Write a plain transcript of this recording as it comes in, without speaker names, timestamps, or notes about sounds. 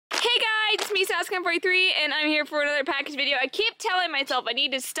me, Saskin43, and I'm here for another package video. I keep telling myself I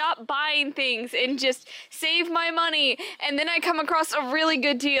need to stop buying things and just save my money, and then I come across a really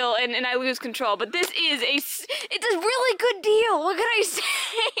good deal and I lose control. But this is it's a really good deal. What can I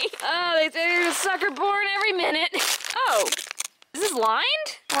say? Oh, they say there's a sucker born every minute. Oh, is this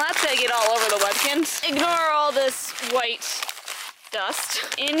lined? Well, that's gonna get all over the Webkinz. Ignore all this white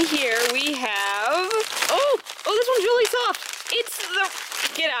dust. In here we have, oh, this one's really soft. It's the,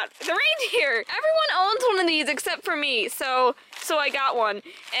 get out, the reindeer. Everyone owns one of these except for me, so I got one.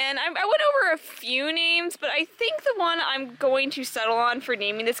 And I went over a few names, but I think the one I'm going to settle on for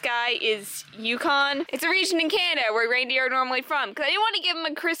naming this guy is Yukon. It's a region in Canada where reindeer are normally from, because I didn't want to give him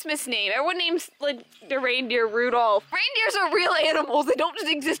a Christmas name. Everyone names like the reindeer Rudolph. Reindeers are real animals, they don't just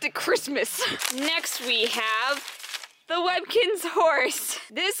exist at Christmas. Next we have the Webkinz horse.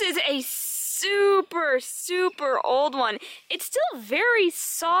 This is a super old one. It's still very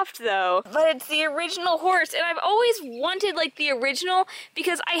soft though, but it's the original horse, and I've always wanted like the original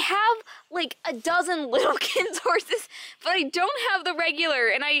because I have like a dozen Littlekinz horses, but I don't have the regular,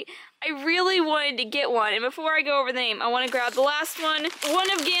 and I really wanted to get one. And before I go over the name, I want to grab the last one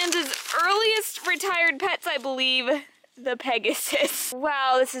of Gans's earliest retired pets, I believe. The Pegasus.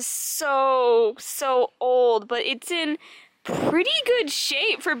 Wow, this is so old, but it's in pretty good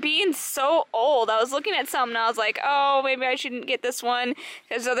shape for being so old. I was looking at some and I was like, oh, maybe I shouldn't get this one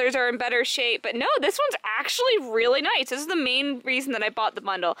because others are in better shape. But no, this one's actually really nice. This is the main reason that I bought the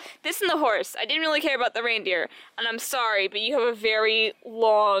bundle. This and the horse. I didn't really care about the reindeer. And I'm sorry, but you have a very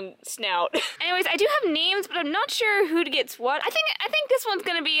long snout. Anyways, I do have names, but I'm not sure who gets what. I think this one's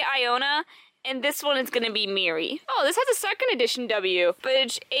gonna be Iona, and this one is gonna be Miri. Oh, this has a second edition W, but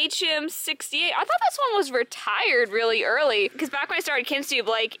it's HM68. I thought this one was retired really early, because back when I started KinzTube,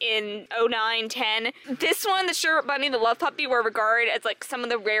 like in 09, 10, this one, the Sherbet Bunny, the Love Puppy, were regarded as like some of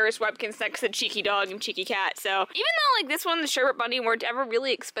the rarest Webkinz next to Cheeky Dog and Cheeky Cat. So even though like this one, the Sherbet Bunny, weren't ever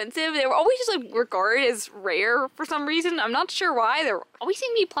really expensive, they were always just like regarded as rare for some reason. I'm not sure why. There always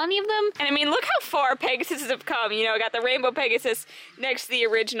seem to be plenty of them. And I mean, look how far Pegasuses have come. You know, I got the Rainbow Pegasus next to the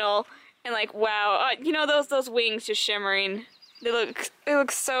original. And like, wow, you know those wings just shimmering. They look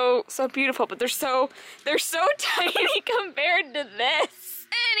so beautiful, but they're so tiny compared to this.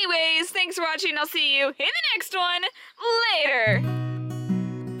 Anyways, thanks for watching. I'll see you in the next one later.